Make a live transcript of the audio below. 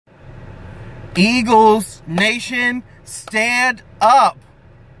Eagles Nation, stand up.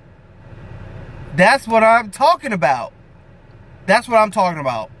 That's what I'm talking about. That's what I'm talking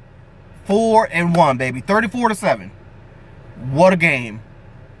about. 4-1, baby. 34-7. What a game.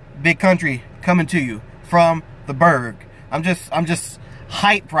 Big country coming to you from the Berg. I'm just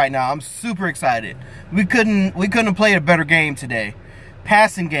hyped right now. I'm super excited. We couldn't have played a better game today.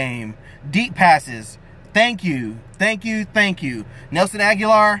 Passing game, deep passes. Thank you. Nelson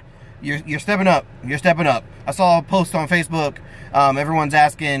Aguilar, you're stepping up. You're stepping up. I saw a post on Facebook. Everyone's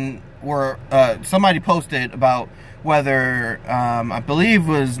asking somebody posted about whether I believe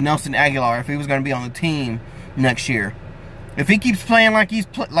it was Nelson Aguilar, if he was going to be on the team next year. If he keeps playing like he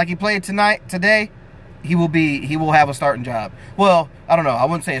played today, he will have a starting job. Well, I don't know. I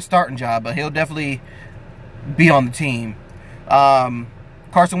wouldn't say a starting job, but he'll definitely be on the team.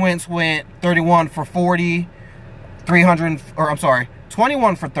 Carson Wentz went 31 for 40,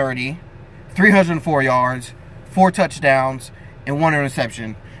 21 for 30, 304 yards, 4 touchdowns, and 1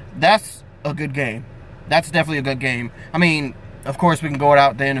 interception. That's a good game. That's definitely a good game. I mean, of course we can go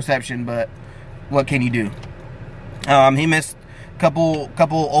without the interception, but what can you do? He missed a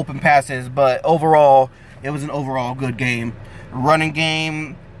couple open passes, but overall, it was an overall good game. Running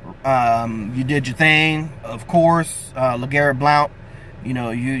game, you did your thing, of course. LeGarrette Blount, you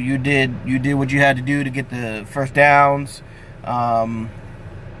know, you did what you had to do to get the first downs. Kenyon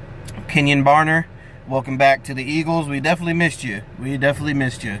Barner, welcome back to the Eagles. We definitely missed you.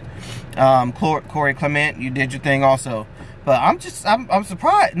 Corey Clement, you did your thing also. But I'm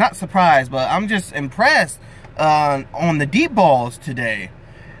surprised, not surprised, but I'm just impressed on the deep balls today.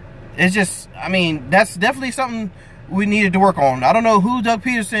 It's just, I mean, that's definitely something we needed to work on. I don't know who Doug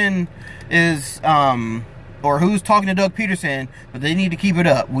Peterson is, or who's talking to Doug Peterson, but they need to keep it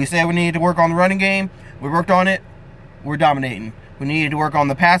up. We said we needed to work on the running game. We worked on it. We're dominating. We needed to work on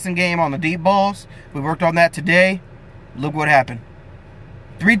the passing game, on the deep balls. We worked on that today. Look what happened.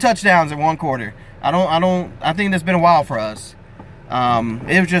 3 touchdowns in 1 quarter. I think that's been a while for us.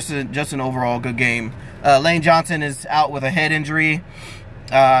 It was just an overall good game. Lane Johnson is out with a head injury.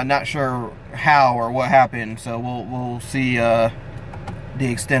 Not sure how or what happened, so we'll see the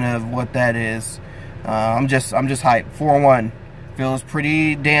extent of what that is. I'm just hyped. 4-1 feels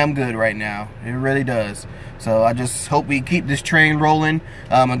pretty damn good right now. It really does. So I just hope we keep this train rolling.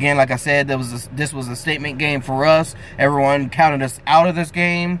 Again, like I said, this was a statement game for us. Everyone counted us out of this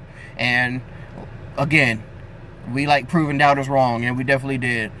game, and again, we like proving doubters wrong, and we definitely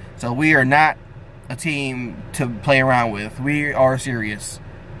did. So we are not a team to play around with. We are serious.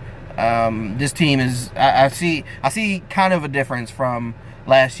 This team is, I see kind of a difference from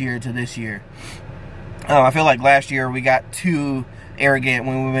last year to this year. I feel like last year we got too arrogant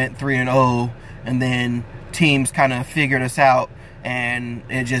when we went 3-0, and then teams kind of figured us out, and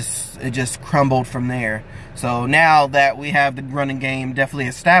it just crumbled from there. So now that we have the running game definitely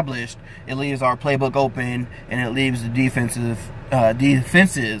established, it leaves our playbook open, and it leaves the defenses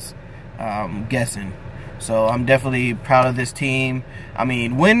guessing. So I'm definitely proud of this team. I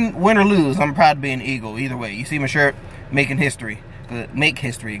mean, win or lose, I'm proud to be an Eagle. Either way, you see my shirt, making history. Make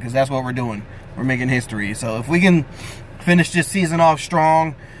history, because that's what we're doing. We're making history. So if we can finish this season off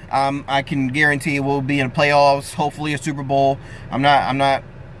strong, I can guarantee we'll be in the playoffs. Hopefully a Super Bowl. I'm not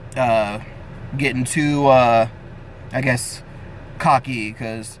getting too I guess cocky,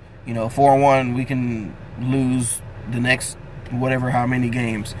 because you know 4-1 we can lose the next how many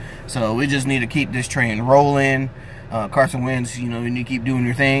games. So we just need to keep this train rolling. Carson Wentz, you know, you need to keep doing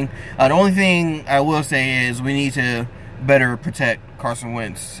your thing. The only thing I will say is we need to better protect Carson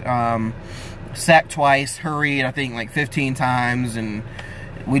Wentz. Sacked twice, hurried I think like 15 times, and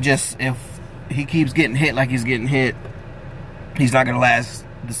if he keeps getting hit like he's getting hit, he's not going to last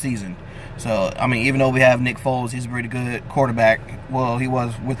the season. So, I mean, even though we have Nick Foles, he's a pretty good quarterback. Well, he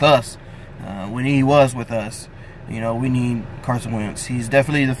was with us. When he was with us, you know, we need Carson Wentz. He's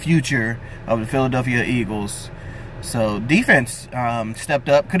definitely the future of the Philadelphia Eagles. So, defense stepped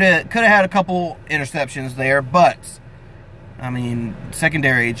up. Could have had a couple interceptions there, but I mean,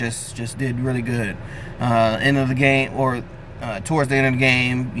 secondary just did really good. End of the game, or towards the end of the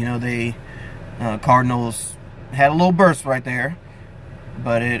game, you know, they Cardinals had a little burst right there,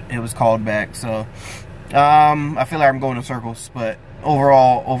 but it was called back. So I feel like I'm going in circles, but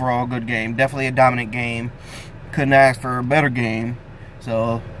overall good game. Definitely a dominant game. Couldn't ask for a better game.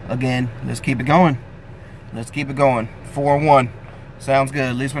 So again, let's keep it going. 4-1 sounds good.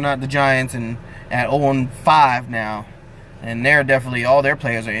 At least we're not the Giants and at 0-5 now. And they're definitely, all their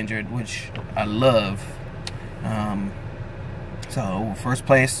players are injured, which I love. So first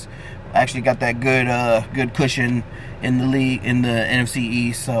place, actually got that good cushion in the league, in the NFC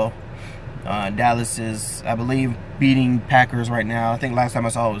East. So Dallas is, I believe, beating Packers right now. I think last time I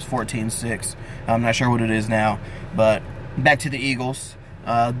saw it was 14-6. I'm not sure what it is now. But back to the Eagles.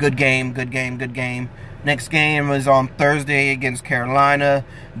 Good game, good game, good game. Next game is on Thursday against Carolina.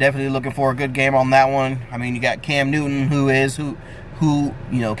 Definitely looking for a good game on that one. I mean, you got Cam Newton,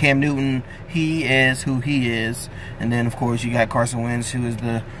 Cam Newton, he is who he is. And then, of course, you got Carson Wentz, who is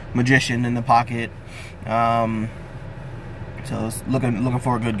the magician in the pocket. So it's looking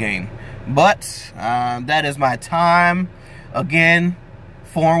for a good game. But that is my time. Again,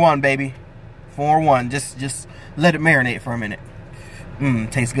 4-1, baby. 4-1. Just let it marinate for a minute.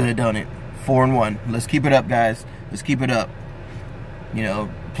 Tastes good, don't it? 4-1. Let's keep it up, guys. Let's keep it up.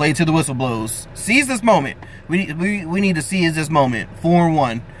 Play till the whistle blows. Seize this moment. We need to seize this moment.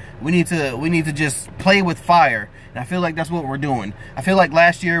 4-1. We need to just play with fire. And I feel like that's what we're doing. I feel like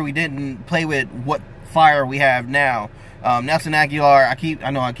last year we didn't play with what fire we have now. Nelson Agholor,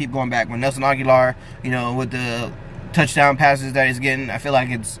 I know I keep going back, but Nelson Agholor, with the touchdown passes that he's getting, I feel like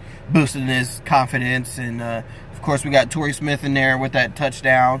it's boosting his confidence. And of course, we got Torrey Smith in there with that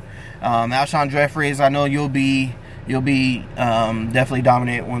touchdown. Alshon Jeffries, I know you'll be definitely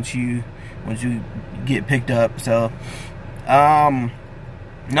dominant once you get picked up. So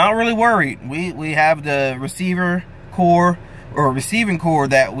not really worried. We have the receiving core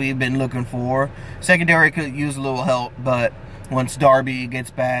that we've been looking for. Secondary could use a little help, but once Darby gets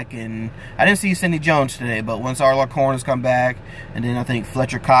back, and I didn't see Sidney Jones today, but once our corners come back, and then I think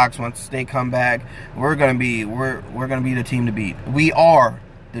Fletcher Cox, once they come back, we're gonna be the team to beat. We are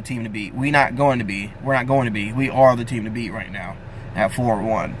the team to beat. We're not going to be. We are the team to beat right now at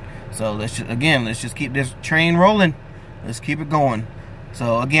 4-1. So let's just keep this train rolling. Let's keep it going.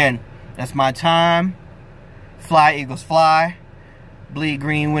 So again, that's my time. Fly, Eagles, fly. Bleed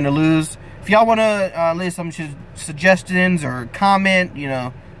green, win or lose. If y'all want to leave some suggestions or comment,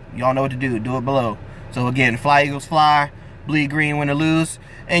 y'all know what to do. Do it below. So again, fly, Eagles, fly. Bleed green, win or lose.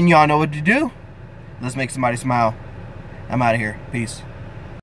 And y'all know what to do. Let's make somebody smile. I'm out of here. Peace.